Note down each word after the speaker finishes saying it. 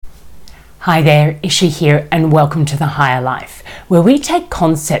Hi there, Isha here, and welcome to The Higher Life, where we take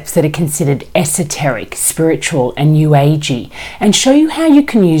concepts that are considered esoteric, spiritual, and new agey, and show you how you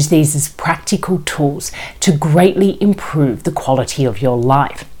can use these as practical tools to greatly improve the quality of your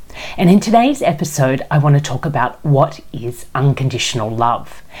life. And in today's episode, I want to talk about what is unconditional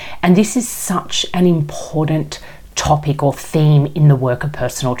love. And this is such an important topic or theme in the work of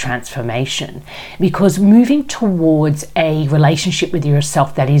personal transformation, because moving towards a relationship with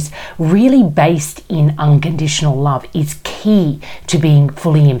yourself that is really based in unconditional love is key to being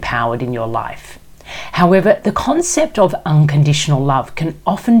fully empowered in your life. However, the concept of unconditional love can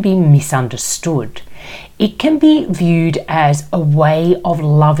often be misunderstood. It can be viewed as a way of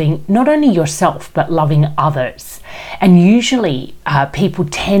loving not only yourself, but loving others. And usually people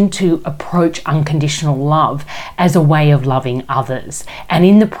tend to approach unconditional love as a way of loving others, and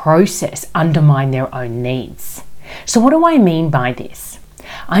in the process undermine their own needs. So what do I mean by this?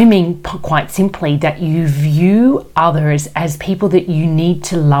 I mean, quite simply, that you view others as people that you need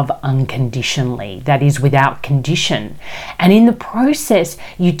to love unconditionally, that is, without condition. And in the process,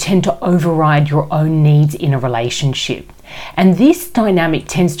 you tend to override your own needs in a relationship. And this dynamic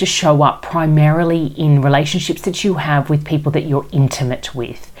tends to show up primarily in relationships that you have with people that you're intimate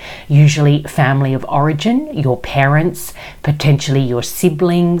with. Usually family of origin, your parents, potentially your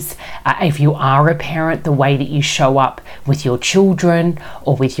siblings. If you are a parent, the way that you show up with your children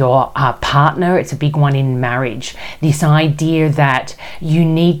or with your partner, it's a big one in marriage. This idea that you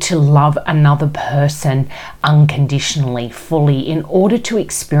need to love another person unconditionally, fully, in order to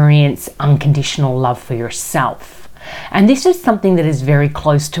experience unconditional love for yourself. And this is something that is very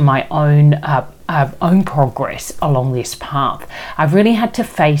close to my own progress along this path. I've really had to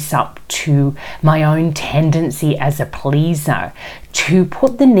face up to my own tendency as a pleaser to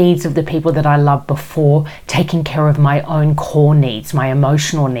put the needs of the people that I love before taking care of my own core needs, my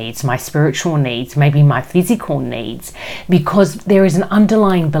emotional needs, my spiritual needs, maybe my physical needs, because there is an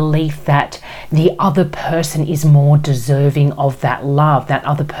underlying belief that the other person is more deserving of that love. That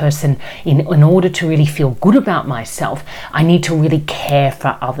other person, in order to really feel good about myself, I need to really care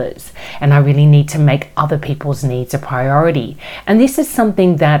for others, and I really need to make other people's needs a priority. And this is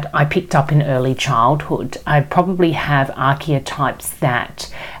something that I picked up in early childhood. I probably have archetypes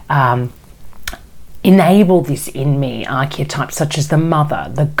that enable this in me, archetypes such as the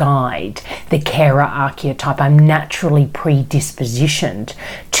mother, the guide, the carer archetype. I'm naturally predispositioned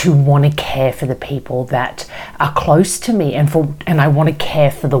to want to care for the people that are close to me, and I want to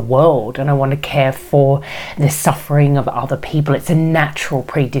care for the world, and I want to care for the suffering of other people. It's a natural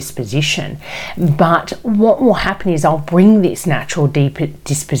predisposition. But what will happen is I'll bring this natural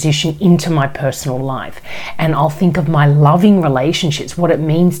disposition into my personal life, and I'll think of my loving relationships. What it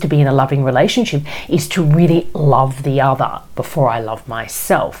means to be in a loving relationship is to really love the other before I love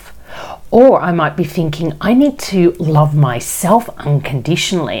myself. Or I might be thinking, I need to love myself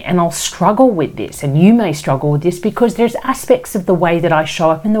unconditionally, and I'll struggle with this, and you may struggle with this, because there's aspects of the way that I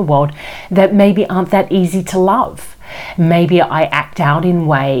show up in the world that maybe aren't that easy to love. Maybe I act out in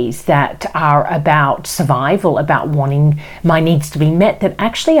ways that are about survival, about wanting my needs to be met, that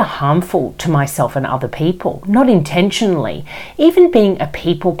actually are harmful to myself and other people, not intentionally. Even being a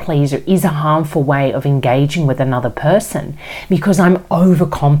people pleaser is a harmful way of engaging with another person, because I'm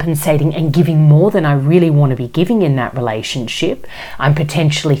overcompensating and giving more than I really want to be giving in that relationship. I'm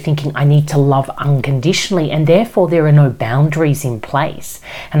potentially thinking I need to love unconditionally, and therefore there are no boundaries in place.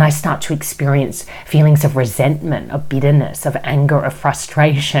 And I start to experience feelings of resentment, of bitterness, of anger, of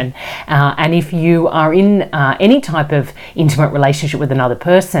frustration. And if you are in any type of intimate relationship with another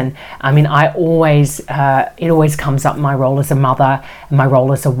person, I mean, it always comes up, my role as a mother, my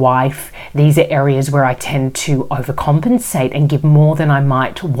role as a wife. These are areas where I tend to overcompensate and give more than I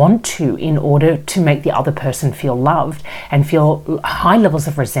might want to in order to make the other person feel loved and feel high levels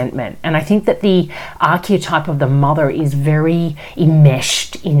of resentment. And I think that the archetype of the mother is very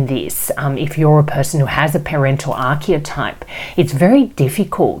enmeshed in this. If you're a person who has a parental archetype, it's very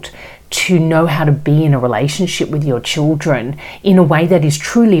difficult to know how to be in a relationship with your children in a way that is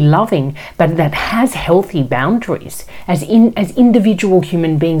truly loving, but that has healthy boundaries. As individual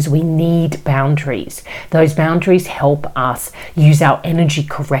human beings, we need boundaries. Those boundaries help us use our energy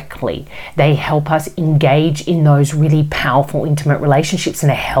correctly. They help us engage in those really powerful, intimate relationships in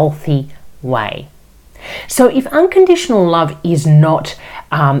a healthy way. So if unconditional love is not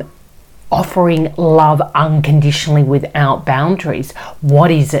offering love unconditionally without boundaries,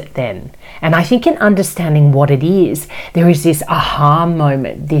 what is it then? And I think in understanding what it is, there is this aha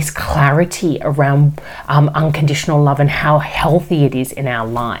moment, this clarity around unconditional love and how healthy it is in our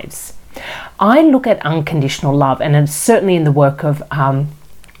lives. I look at unconditional love, and it's certainly in the work of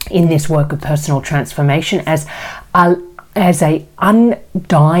in this work of personal transformation as a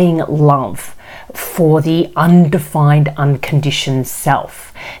undying love for the undefined, unconditioned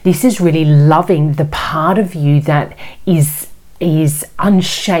self. This is really loving the part of you that is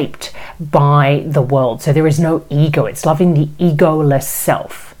unshaped by the world. So there is no ego. It's loving the egoless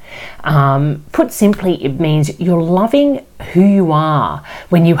self. Put simply, it means you're loving who you are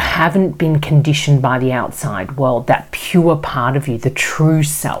when you haven't been conditioned by the outside world, that pure part of you, the true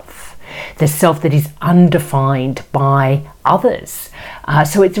self, the self that is undefined by others.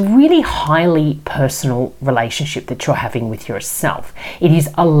 So it's a really highly personal relationship that you're having with yourself. It is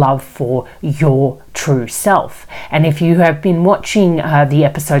a love for your true self. And if you have been watching the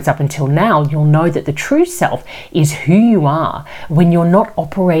episodes up until now, you'll know that the true self is who you are when you're not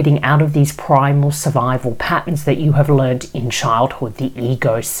operating out of these primal survival patterns that you have learned in childhood, the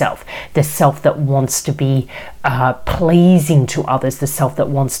ego self, the self that wants to be pleasing to others, the self that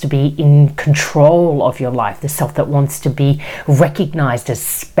wants to be in control of your life, the self that wants to be recognized as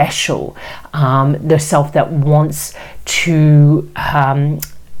special, the self that wants to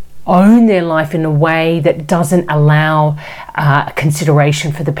own their life in a way that doesn't allow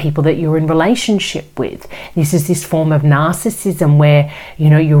consideration for the people that you're in relationship with. This is this form of narcissism where, you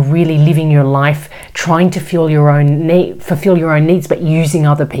know, you're really living your life trying to fulfill your own needs, but using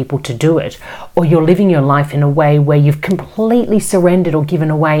other people to do it. Or you're living your life in a way where you've completely surrendered or given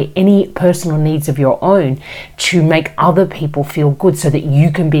away any personal needs of your own to make other people feel good so that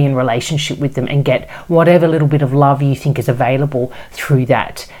you can be in relationship with them and get whatever little bit of love you think is available through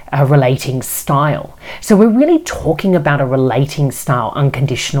that relating style. So we're really talking about a relating style,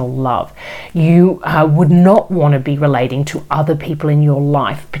 unconditional love. You would not want to be relating to other people in your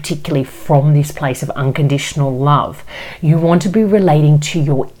life, particularly from this place of unconditional love. You want to be relating to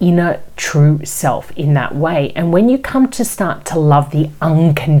your inner true self in that way. And when you come to start to love the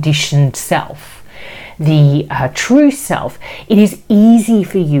unconditioned self, the true self, it is easy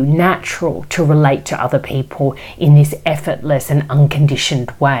for you, natural, to relate to other people in this effortless and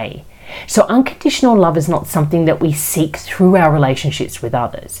unconditioned way. So unconditional love is not something that we seek through our relationships with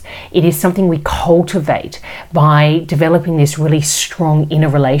others. It is something we cultivate by developing this really strong inner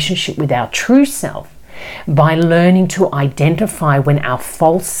relationship with our true self, by learning to identify when our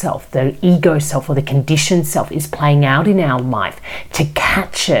false self, the ego self or the conditioned self is playing out in our life, to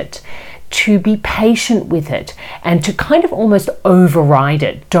catch it, to be patient with it, and to kind of almost override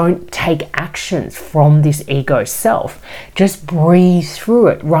it. Don't take actions from this ego self. Just breathe through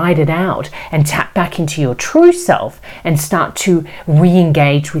it, ride it out, and tap back into your true self and start to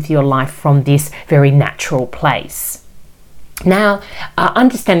re-engage with your life from this very natural place. Now,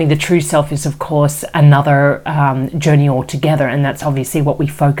 understanding the true self is, of course, another journey altogether, and that's obviously what we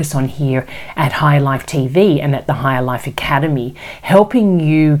focus on here at Higher Life TV and at the Higher Life Academy, helping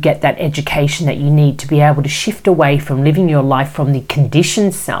you get that education that you need to be able to shift away from living your life from the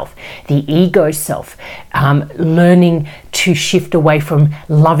conditioned self, the ego self, learning to shift away from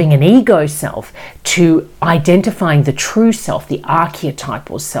loving an ego self to identifying the true self, the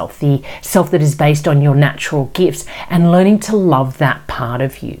archetypal self, the self that is based on your natural gifts, and learning to love that part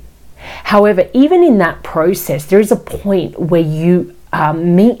of you. However, even in that process, there is a point where you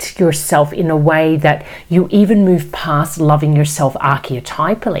meet yourself in a way that you even move past loving yourself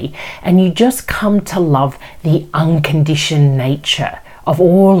archetypally, and you just come to love the unconditioned nature of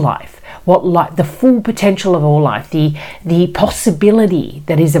all life. The full potential of all life, the possibility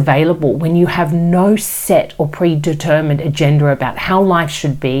that is available when you have no set or predetermined agenda about how life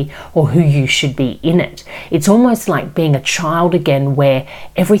should be or who you should be in it. It's almost like being a child again, where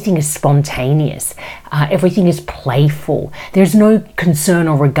everything is spontaneous, everything is playful. There's no concern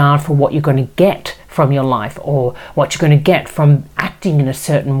or regard for what you're going to get from your life or what you're going to get from acting in a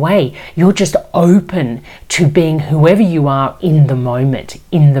certain way. You're just open to being whoever you are in the moment,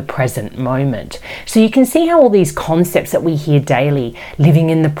 in the present moment. So you can see how all these concepts that we hear daily, living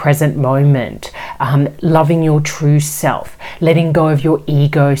in the present moment, loving your true self, letting go of your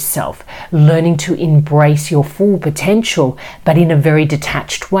ego self, learning to embrace your full potential, but in a very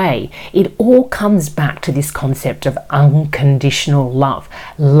detached way, it all comes back to this concept of unconditional love,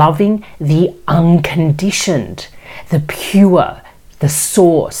 loving the unconditioned, the pure, the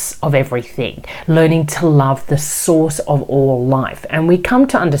source of everything, learning to love the source of all life. And we come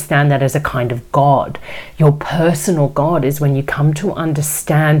to understand that as a kind of God. Your personal God is when you come to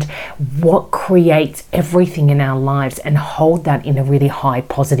understand what creates everything in our lives and hold that in a really high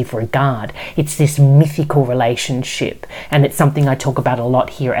positive regard. It's this mythical relationship, and it's something I talk about a lot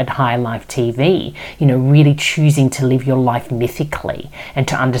here at Higher Life TV, you know, really choosing to live your life mythically and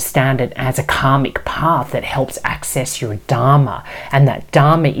to understand it as a karmic path that helps access your dharma, And that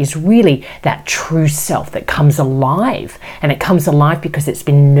Dharma is really that true self that comes alive. And it comes alive because it's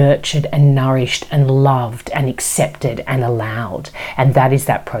been nurtured and nourished and loved and accepted and allowed. And that is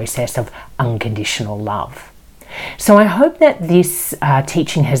that process of unconditional love. So I hope that this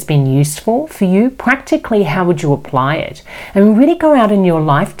teaching has been useful for you. Practically, how would you apply it? And really go out in your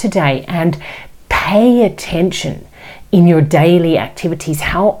life today and pay attention in your daily activities,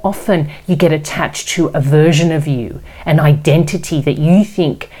 how often you get attached to a version of you, an identity that you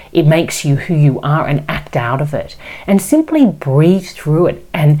think it makes you who you are, and act out of it. And simply breathe through it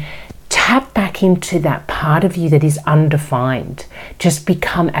and tap back into that part of you that is undefined. Just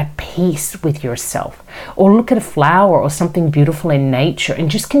become at peace with yourself. Or look at a flower or something beautiful in nature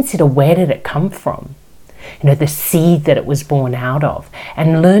and just consider, where did it come from? The seed that it was born out of.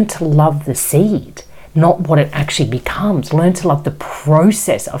 And learn to love the seed, not what it actually becomes. Learn to love the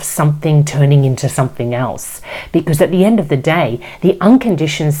process of something turning into something else. Because at the end of the day, the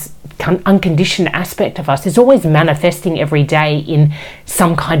unconditioned aspect of us is always manifesting every day in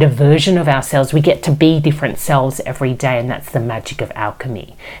some kind of version of ourselves. We get to be different selves every day, and that's the magic of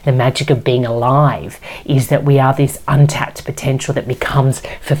alchemy. The magic of being alive is that we are this untapped potential that becomes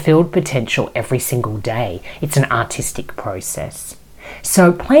fulfilled potential every single day. It's an artistic process.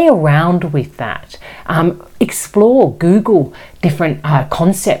 So play around with that. Explore, Google different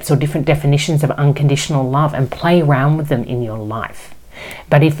concepts or different definitions of unconditional love and play around with them in your life.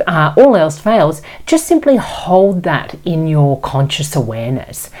 But if all else fails, just simply hold that in your conscious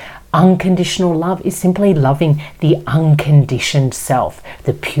awareness. Unconditional love is simply loving the unconditioned self,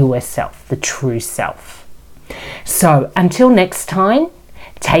 the pure self, the true self. So until next time,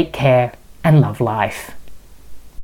 take care and love life.